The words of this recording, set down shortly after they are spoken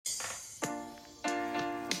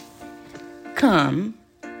Come,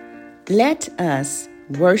 let us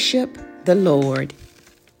worship the Lord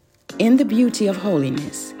in the beauty of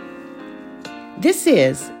holiness. This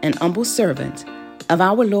is an humble servant of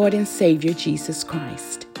our Lord and Savior Jesus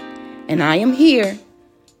Christ, and I am here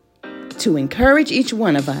to encourage each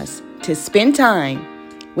one of us to spend time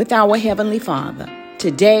with our Heavenly Father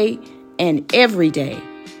today and every day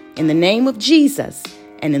in the name of Jesus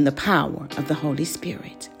and in the power of the Holy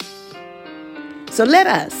Spirit. So let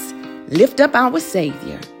us lift up our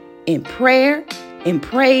Savior in prayer, in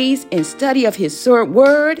praise, in study of His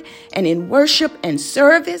word, and in worship and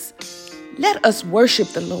service. Let us worship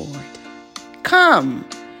the Lord. Come,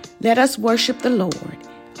 let us worship the Lord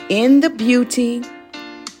in the beauty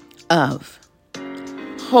of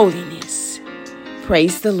holiness.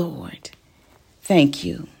 Praise the Lord. Thank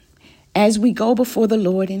you. As we go before the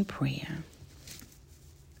Lord in prayer,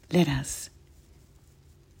 let us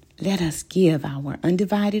give our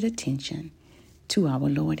undivided attention to our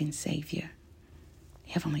Lord and Savior,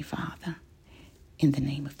 Heavenly Father, in the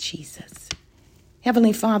name of Jesus.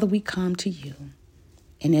 Heavenly Father, we come to you,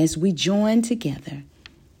 and as we join together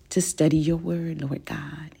to study your word, Lord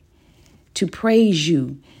God, to praise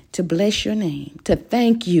you, to bless your name, to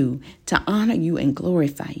thank you, to honor you and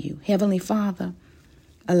glorify you, Heavenly Father,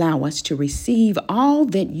 allow us to receive all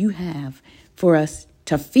that you have for us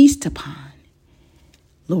to feast upon,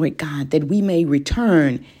 Lord God, that we may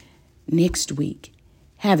return next week,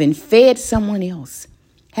 having fed someone else,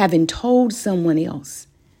 having told someone else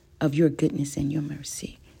of your goodness and your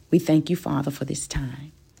mercy. We thank you, Father, for this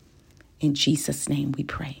time. In Jesus' name we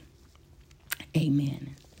pray.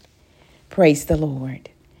 Amen. Praise the Lord.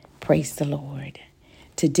 Praise the Lord.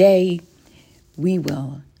 Today we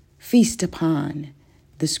will feast upon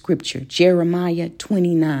the scripture, Jeremiah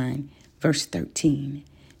 29, verse 13.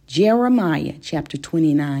 Jeremiah chapter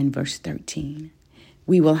 29, verse 13.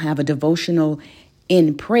 We will have a devotional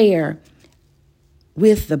in prayer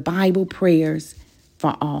with the Bible prayers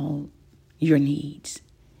for all your needs.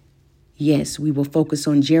 Yes, we will focus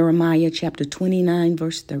on Jeremiah chapter 29,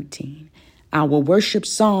 verse 13. Our worship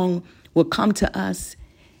song will come to us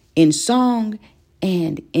in song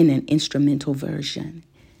and in an instrumental version.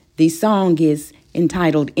 The song is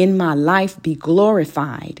entitled, In My Life Be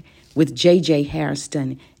Glorified, with J.J.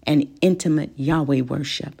 Hairston and intimate Yahweh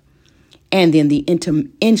worship. And then the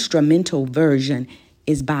instrumental version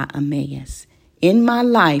is by Emmaus. In my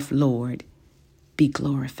life, Lord, be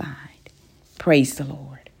glorified. Praise the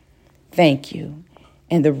Lord. Thank you.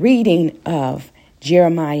 And the reading of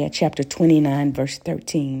Jeremiah chapter 29, verse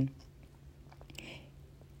 13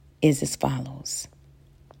 is as follows.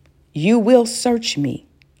 You will search me.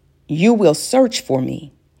 You will search for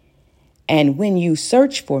me. And when you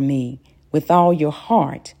search for me with all your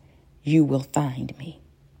heart, you will find me.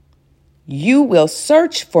 You will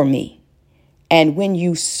search for me. And when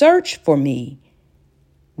you search for me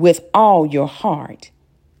with all your heart,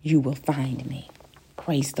 you will find me.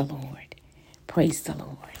 Praise the Lord. Praise the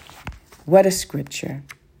Lord. What a scripture.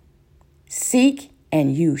 Seek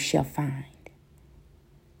and you shall find.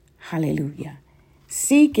 Hallelujah.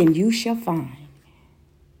 Seek and you shall find.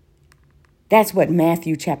 That's what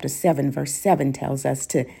Matthew chapter 7, verse 7 tells us,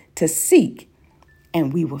 to seek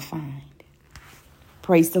and we will find.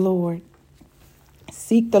 Praise the Lord.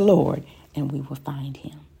 Seek the Lord and we will find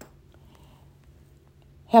him.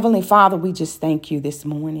 Heavenly Father, we just thank you this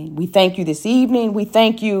morning. We thank you this evening. We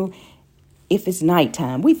thank you if it's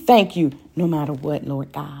nighttime. We thank you no matter what,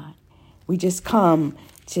 Lord God. We just come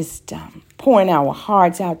pouring our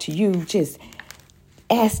hearts out to you, just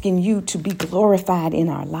asking you to be glorified in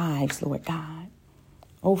our lives, Lord God.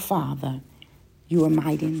 Oh, Father, you are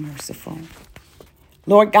mighty and merciful.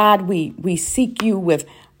 Lord God, we seek you with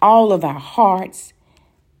all of our hearts.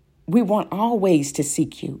 We want always to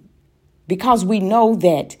seek you because we know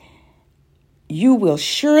that you will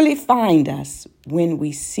surely find us when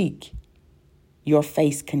we seek your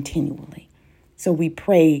face continually. So we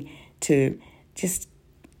pray to just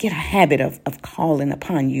get a habit of calling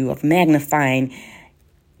upon you, of magnifying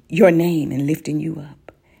your name and lifting you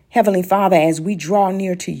up. Heavenly Father, as we draw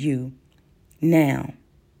near to you now,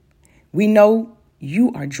 we know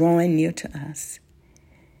you are drawing near to us.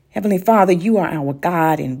 Heavenly Father, you are our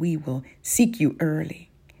God and we will seek you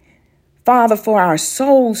early. Father, for our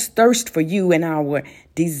souls thirst for you and our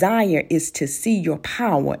desire is to see your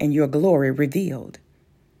power and your glory revealed.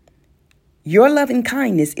 Your loving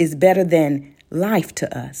kindness is better than life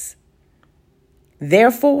to us.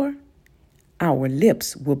 Therefore, our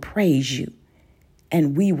lips will praise you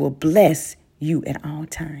and we will bless you at all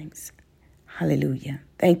times. Hallelujah.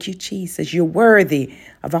 Thank you, Jesus. You're worthy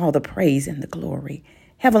of all the praise and the glory.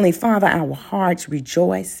 Heavenly Father, our hearts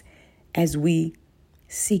rejoice as we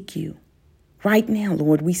seek you. Right now,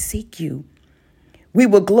 Lord, we seek you. We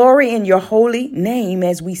will glory in your holy name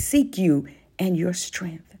as we seek you and your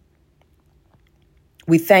strength.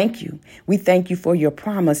 We thank you. We thank you for your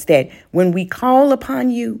promise that when we call upon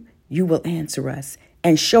you, you will answer us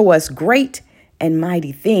and show us great and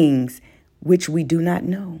mighty things which we do not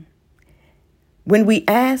know. When we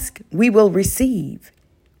ask, we will receive.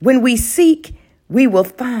 When we seek, we will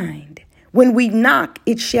find. When we knock,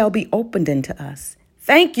 it shall be opened unto us.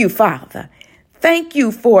 Thank you, Father. Thank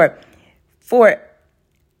you for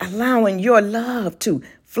allowing your love to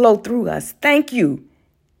flow through us. Thank you.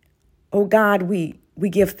 Oh God, we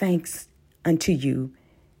give thanks unto you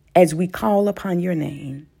as we call upon your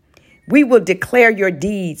name. We will declare your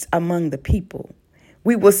deeds among the people.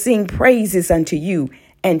 We will sing praises unto you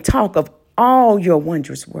and talk of all your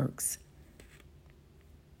wondrous works.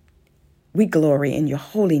 We glory in your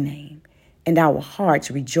holy name, and our hearts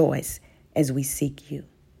rejoice as we seek you.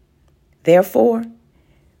 Therefore,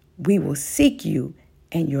 we will seek you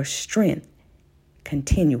and your strength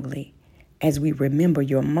continually as we remember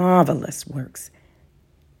your marvelous works,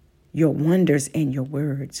 your wonders and your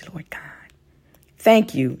words, Lord God.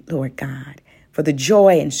 Thank you, Lord God, for the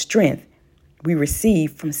joy and strength we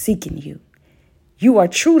receive from seeking you. You are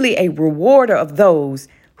truly a rewarder of those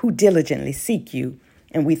who diligently seek you.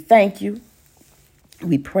 And we thank you,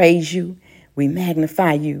 we praise you, we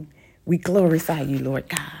magnify you, we glorify you, Lord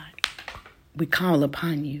God. We call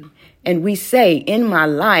upon you and we say, in my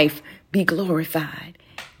life, be glorified.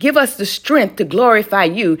 Give us the strength to glorify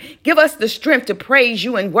you. Give us the strength to praise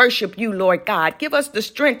you and worship you, Lord God. Give us the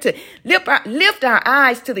strength to lift our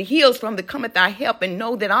eyes to the hills from the cometh our help and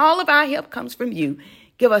know that all of our help comes from you.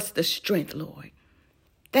 Give us the strength, Lord.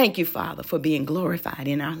 Thank you, Father, for being glorified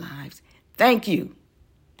in our lives. Thank you.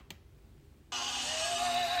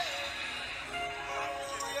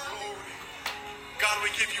 God, we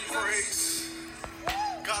give you praise.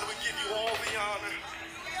 God, we give you all the honor.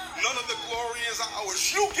 None of the glory is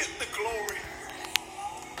ours. You get the glory.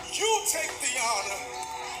 You take the honor.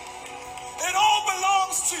 It all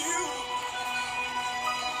belongs to you.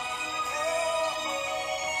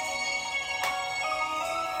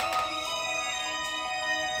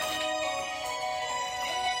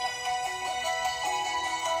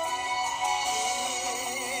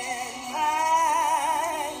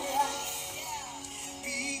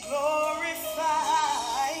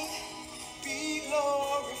 Be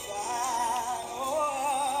glorified,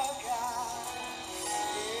 oh God,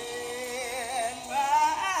 in my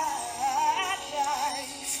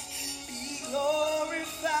life. Be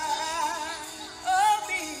glorified, oh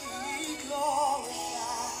be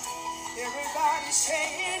glorified. Everybody say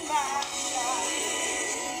in my life.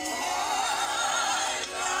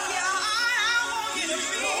 Yeah, I want you to be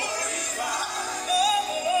glorified.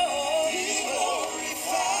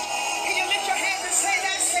 Can you lift your hands and say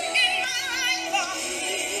that? Say, in my life,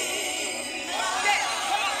 yeah,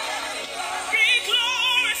 come on. Be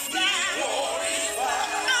glorified.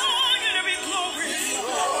 I want you to be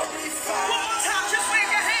glorified. One more time, just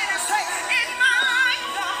wave your hand and say, in my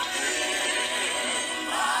life,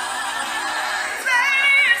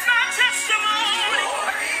 there's my testimony.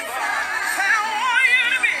 Say, I want you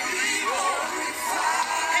to be.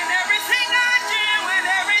 In everything I do, in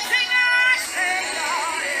everything I say,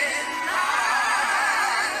 God,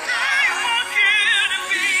 I want you to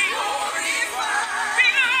be glorified.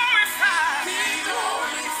 Be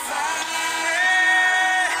glorified.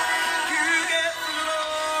 Yeah. You get the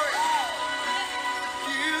glory.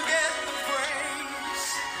 You get the praise.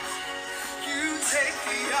 You take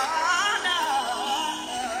the honor.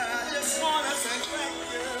 I just want to say thank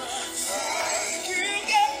you. You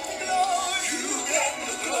get the glory. You get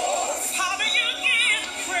the glory. How do you get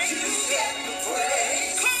the praise? You get the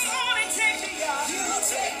praise. Come on and take the honor. You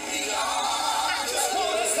take the honor. I just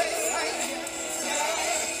want to say thank you.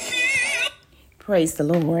 Praise the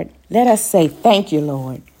Lord. Let us say thank you,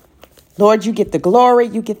 Lord. Lord, you get the glory,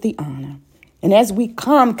 you get the honor. And as we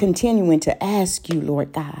come continuing to ask you,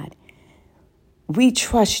 Lord God, we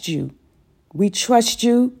trust you. We trust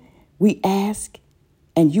you. We ask,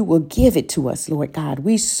 and you will give it to us, Lord God.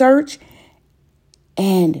 We search,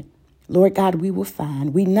 and Lord God, we will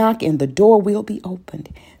find. We knock, and the door will be opened.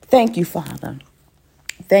 Thank you, Father.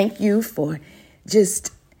 Thank you for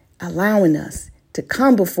just allowing us to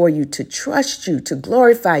come before you, to trust you, to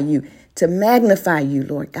glorify you, to magnify you,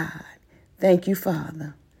 Lord God. Thank you,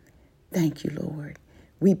 Father. Thank you, Lord.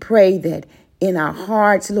 We pray that in our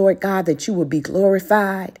hearts, Lord God, that you will be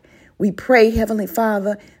glorified. We pray, Heavenly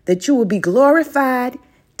Father, that you will be glorified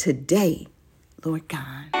today, Lord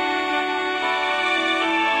God.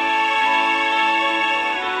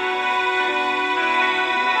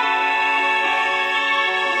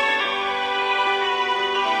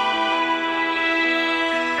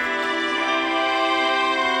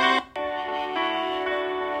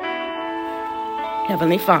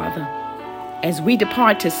 Heavenly Father, as we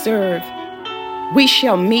depart to serve, we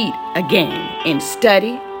shall meet again in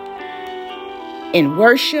study, in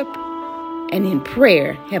worship, and in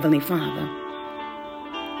prayer, Heavenly Father.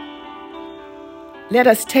 Let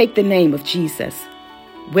us take the name of Jesus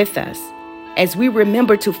with us as we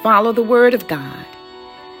remember to follow the word of God.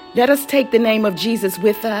 Let us take the name of Jesus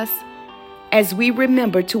with us as we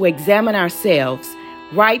remember to examine ourselves,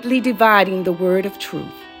 rightly dividing the word of truth.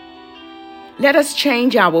 Let us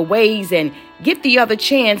change our ways and give the other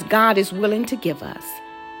chance God is willing to give us.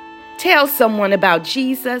 Tell someone about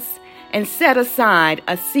Jesus and set aside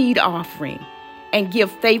a seed offering and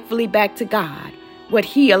give faithfully back to God what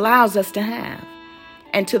He allows us to have,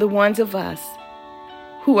 and to the ones of us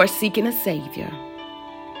who are seeking a Savior,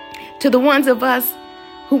 to the ones of us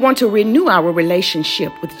who want to renew our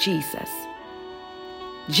relationship with Jesus.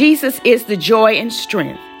 Jesus is the joy and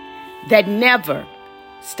strength that never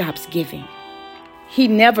stops giving. He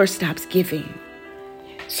never stops giving.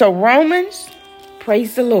 So Romans,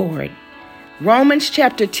 praise the Lord, Romans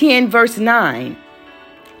chapter 10, verse 9,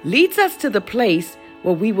 leads us to the place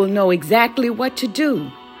where we will know exactly what to do.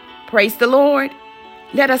 Praise the Lord.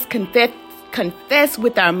 Let us confess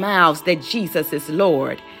with our mouths that Jesus is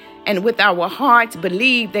Lord, and with our hearts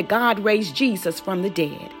believe that God raised Jesus from the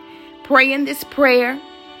dead. Pray in this prayer.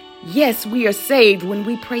 Yes, we are saved when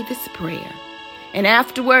we pray this prayer. And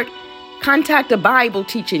afterward, contact a Bible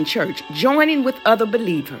teaching church, joining with other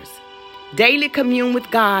believers. Daily commune with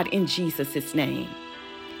God in Jesus' name.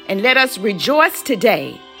 And let us rejoice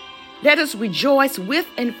today. Let us rejoice with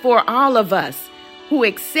and for all of us who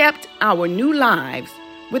accept our new lives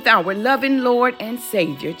with our loving Lord and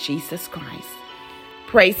Savior, Jesus Christ.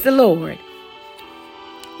 Praise the Lord.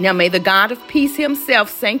 Now may the God of peace Himself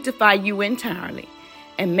sanctify you entirely,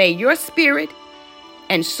 and may your spirit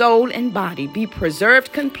and soul and body be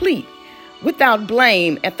preserved complete, without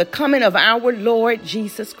blame, at the coming of our Lord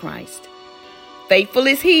Jesus Christ. Faithful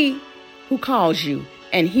is He who calls you,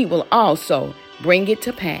 and He will also bring it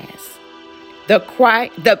to pass.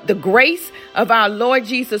 The grace of our Lord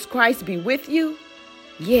Jesus Christ be with you.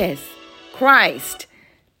 Yes, Christ.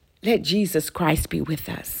 Let Jesus Christ be with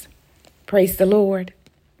us. Praise the Lord.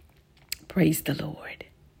 Praise the Lord.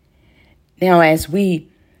 Now, as we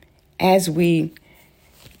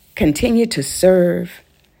continue to serve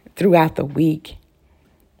throughout the week,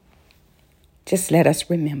 just let us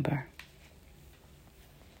remember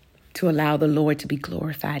to allow the Lord to be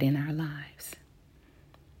glorified in our lives.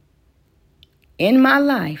 In my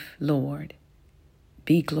life, Lord,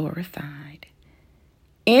 be glorified.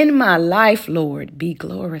 In my life, Lord, be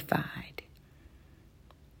glorified.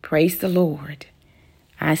 Praise the Lord.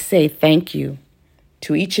 I say thank you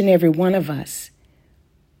to each and every one of us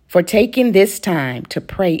for taking this time to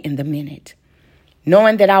pray in the minute,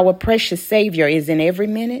 knowing that our precious Savior is in every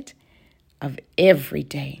minute of every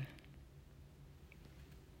day.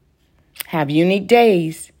 Have unique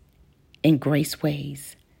days in grace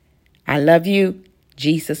ways. I love you.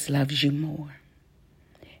 Jesus loves you more.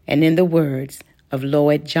 And in the words of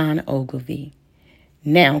Lord John Ogilvie,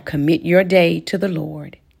 now commit your day to the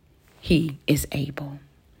Lord. He is able.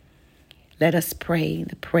 Let us pray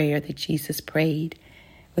the prayer that Jesus prayed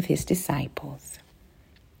with His disciples.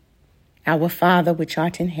 Our Father, which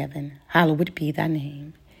art in heaven, hallowed be thy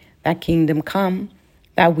name. Thy kingdom come,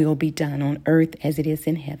 thy will be done on earth as it is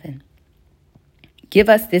in heaven. Give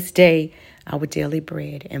us this day our daily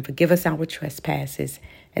bread, and forgive us our trespasses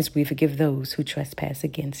as we forgive those who trespass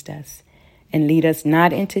against us. And lead us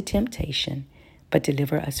not into temptation, but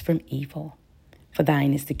deliver us from evil. For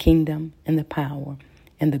thine is the kingdom and the power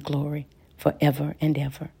and the glory forever and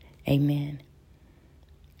ever. Amen.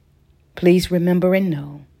 Please remember and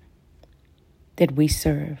know that we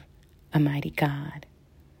serve a mighty God,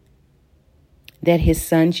 that His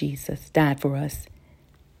Son Jesus died for us,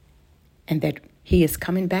 and that He is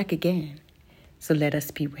coming back again. So let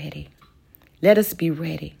us be ready. Let us be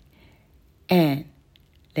ready. And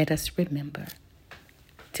let us remember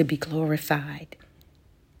to be glorified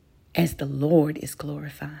as the Lord is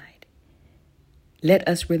glorified. Let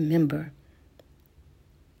us remember,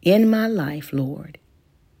 in my life, Lord,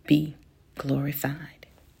 be glorified.